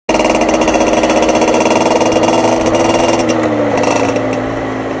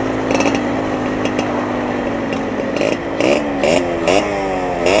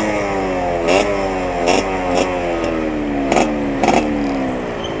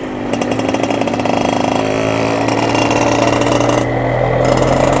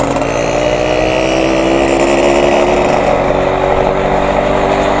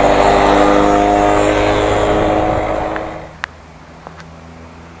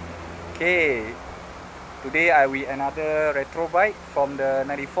Okay, today I with another retro bike from the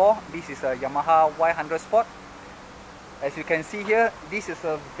 94. This is a Yamaha Y100 Sport. As you can see here, this is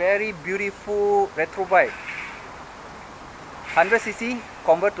a very beautiful retro bike. 100cc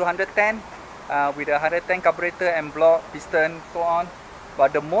convert to 110 with a 110 carburetor and block piston, so on.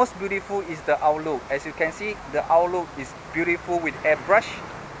 But the most beautiful is the outlook. As you can see, the outlook is beautiful with airbrush.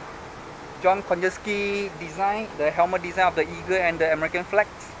 Kocinski design, the helmet design of the eagle and the American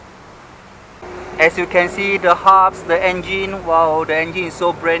flags. As you can see, the hubs, the engine, wow, the engine is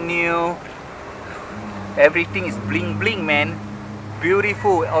so brand new. Everything is bling bling, man.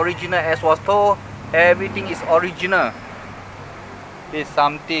 Beautiful, original, as was told, everything is original. It's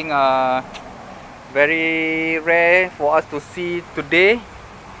something very rare for us to see today.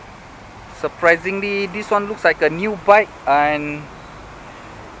 Surprisingly, this one looks like a new bike and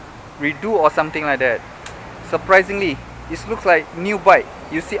redo or something like that. Surprisingly, it looks like new bike.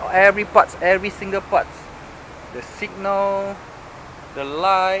 You see every parts, every single parts. The signal, the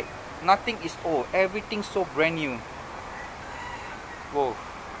light, nothing is old. Everything so brand new. Whoa,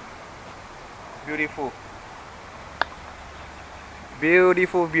 beautiful,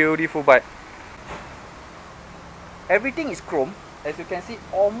 beautiful, beautiful bike. Everything is chrome. As you can see,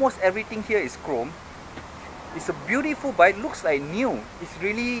 almost everything here is chrome. It's a beautiful bike, looks like new. It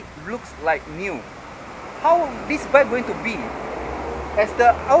really looks like new. How this bike going to be? As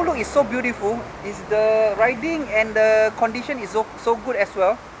the outlook is so beautiful, is the riding and the condition is so good as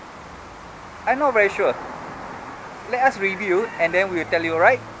well? I'm not very sure. Let us review and then we will tell you,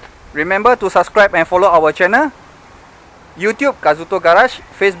 right? Remember to subscribe and follow our channel. YouTube Kazuto Garage,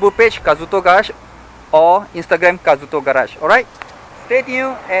 Facebook page Kazuto Garage, or Instagram Kazuto Garage. Alright? Stay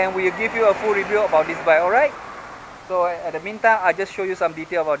tuned and we will give you a full review about this bike. Alright? So at the meantime, I'll just show you some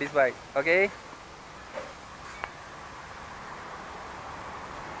detail about this bike. Okay?